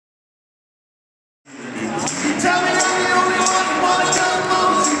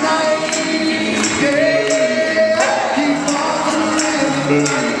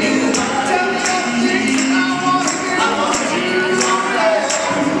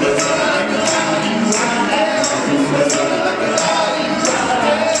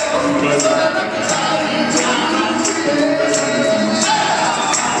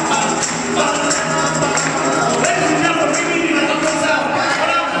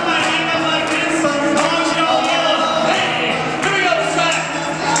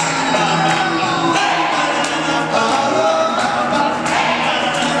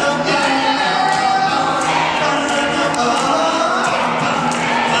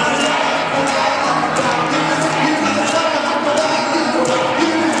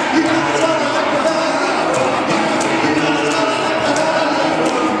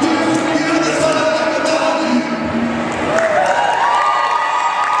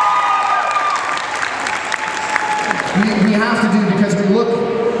we have to do because we look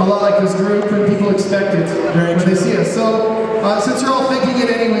a lot like this group and people expect it when they see us. So, since you're all thinking it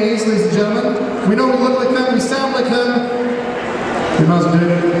anyways, ladies and gentlemen, we know we look like them, we sound like them. We might as well do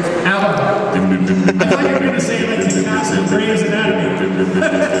it. ABBA. I thought you were going to say like to cast in Grey's Anatomy.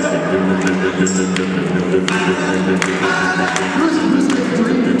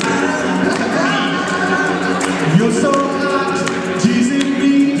 You're so hot, teasing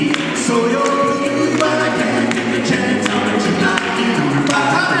me, so you're blue, but I can't get the chance on it. You like you,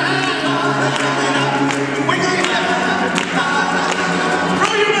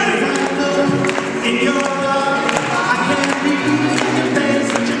 throw your money in your love. I can't read your face,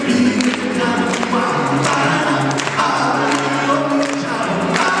 but you feel the time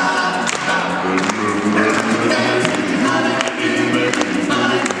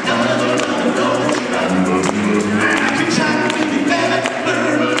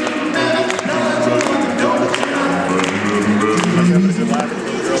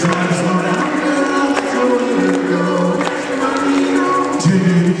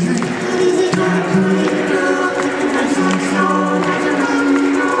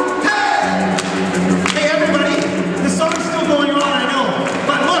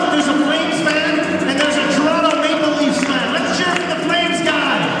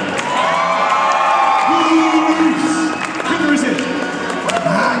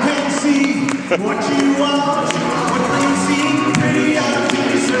of what you want, what you see, pretty out to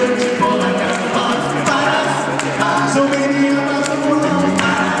be searching for like a heart. So many of us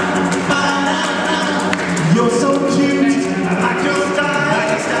you're so cute, I like your style,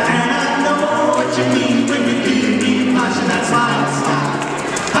 and I know what you mean when you give me passion. That's why I smile.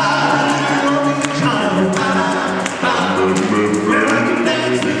 Child, where I can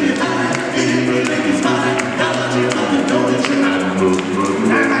dance with you, if you think it's mine, don't you know that you're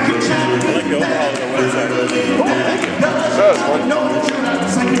and I can chat with you. That was fun.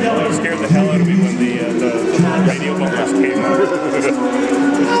 It scared the hell out of me when the radio bumpers came out.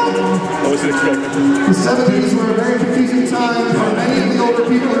 I wasn't expecting it. The 70s were a very confusing time for many of the older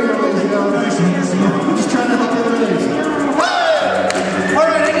people here, ladies and gentlemen. Just trying to help you relate. All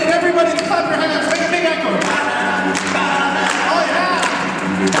right, I need everybody to clap your hands. Make a big echo. Oh, yeah.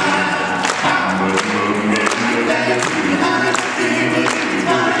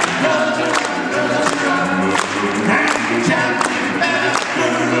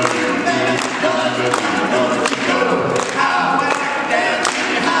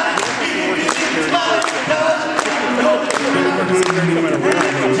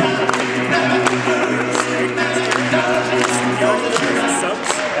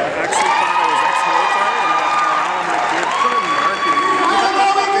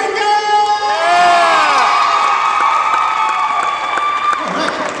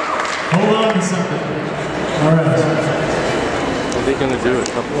 Are they going to do a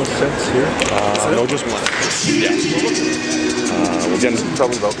couple of sets here? No, just one. Yeah. We'll get into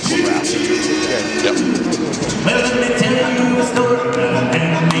trouble about the rap. Yep. Well, let me tell you a story about a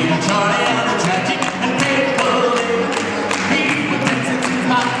named Charlie and a tragic and painful day. He was dancing to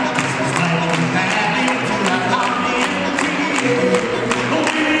my smiling family to my coffee in the tree. Oh,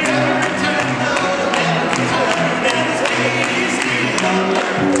 we never turned up and turned and stayed still.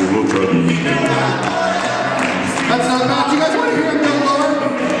 That's not bad. Do you guys want to hear him go lower?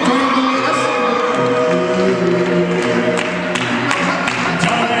 Can you believe us?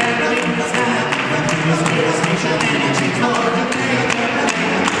 Charlie and the sky went to the space station and he changed for the day.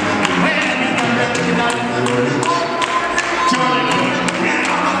 When he recognized Charlie ran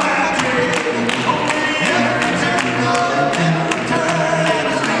on the tree. Oh, we never turned up and turned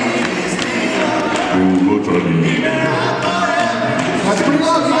and stayed still. Even That's pretty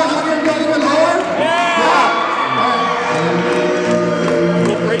low. Do you guys want to hear him go even lower? Yeah. All right.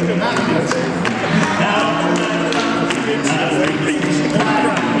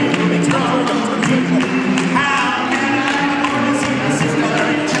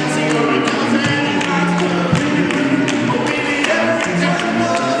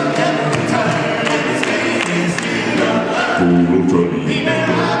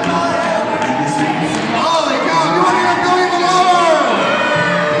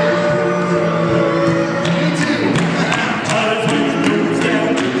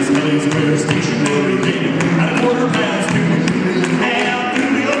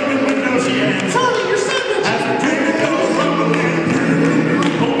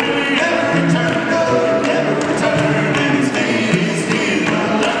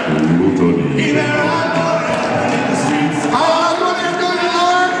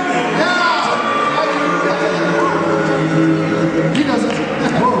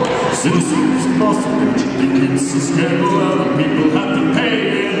 Citizens across the world, it's a scandal how the people have to pay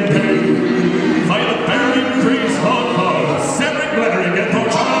and pay. Fight a fair increase on cars, every glaring at the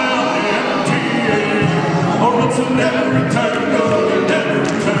trial of the MTA. Or else he'll never return, no, he'll never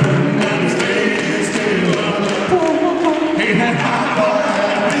return, and his name is still unknown. He had high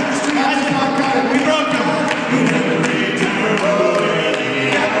we broke him. He never returned, oh,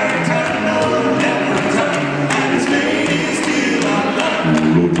 he never returned, no, never returned, and his name is still unknown.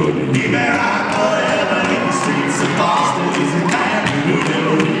 He may ride forever in the streets of Boston. He's a man who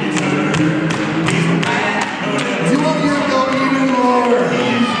never returned. He's a man who never You want your go even more.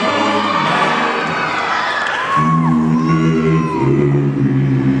 He's going back.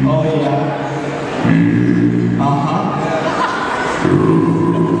 Oh yeah.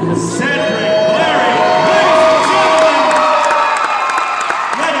 Cedric, Larry, ladies and gentlemen,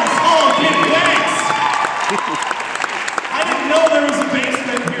 let us all give thanks. I didn't know there was a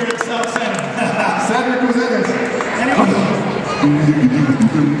basement here at Southcentre. Cedric was in it.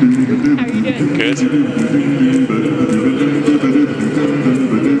 Good.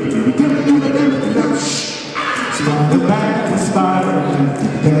 Spider-Man, Spider-Man,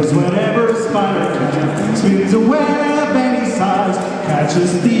 does whatever a spider can. Spins a web any size,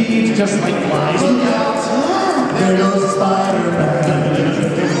 catches thieves just like flies. Look out! There goes Spider-Man.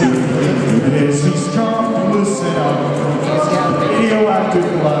 Is he strong and loosen up? Radioactive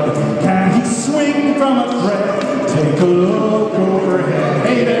blood. Can he swing from a thread? Take a look overhead.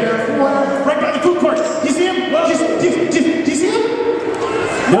 Hey there, where? Right by the food court. Do you see him? Do you see him?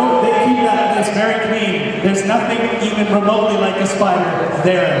 No, they keep that place very clean. There's nothing even remotely like a spider.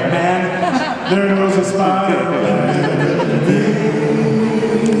 There, man. There goes a spider.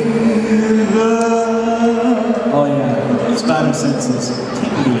 Oh yeah, spider senses.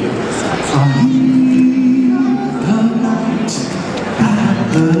 The night at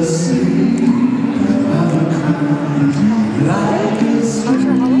the sea.